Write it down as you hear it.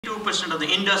62% of the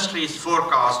industry's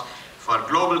forecast for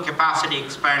global capacity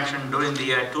expansion during the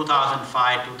year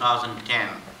 2005-2010.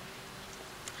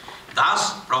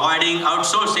 Thus, providing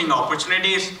outsourcing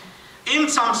opportunities in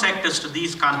some sectors to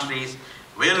these countries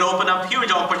will open up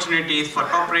huge opportunities for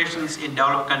corporations in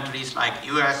developed countries like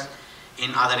US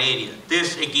in other areas.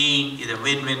 This again is a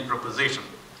win-win proposition.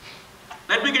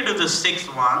 Let me get to the sixth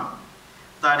one,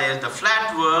 that is the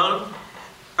flat world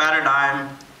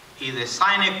paradigm is a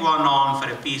sine qua non for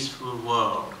a peaceful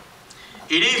world.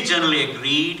 It is generally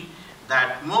agreed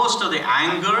that most of the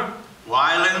anger,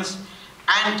 violence,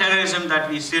 and terrorism that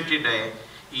we see today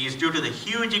is due to the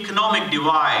huge economic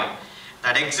divide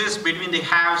that exists between the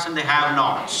haves and the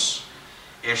have-nots.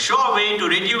 A sure way to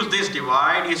reduce this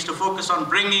divide is to focus on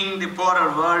bringing the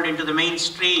poorer world into the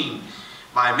mainstream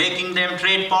by making them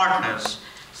trade partners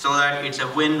so that it's a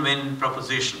win-win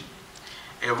proposition.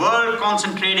 A world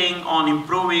concentrating on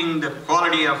improving the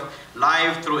quality of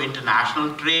life through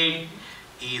international trade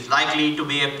is likely to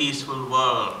be a peaceful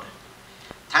world.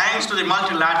 Thanks to the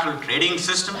multilateral trading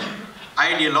system,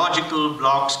 ideological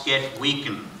blocks get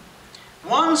weakened.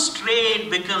 Once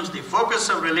trade becomes the focus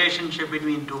of relationship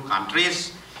between two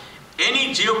countries,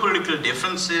 any geopolitical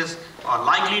differences are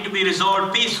likely to be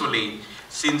resolved peacefully,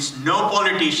 since no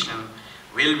politician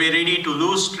will be ready to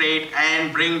lose trade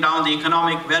and bring down the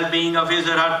economic well-being of his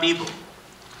or her people.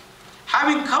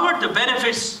 Having covered the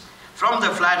benefits from the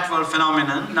flat world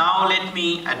phenomenon, now let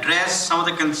me address some of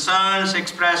the concerns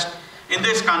expressed in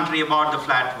this country about the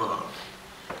flat world.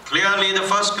 Clearly, the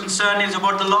first concern is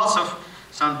about the loss of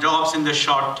some jobs in the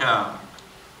short term.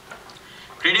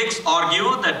 Critics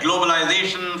argue that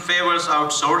globalization favors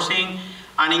outsourcing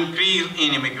and increase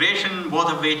in immigration,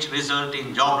 both of which result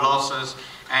in job losses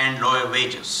and lower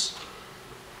wages.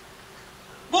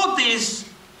 Both these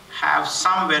have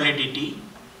some validity,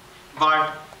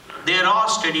 but there are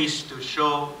studies to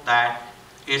show that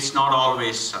it's not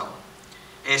always so.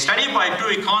 A study by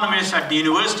two economists at the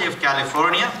University of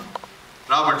California,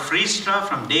 Robert Friestra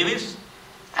from Davis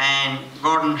and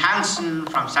Gordon Hansen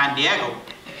from San Diego,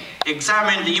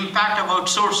 examined the impact of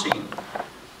outsourcing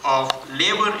of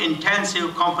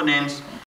labor-intensive components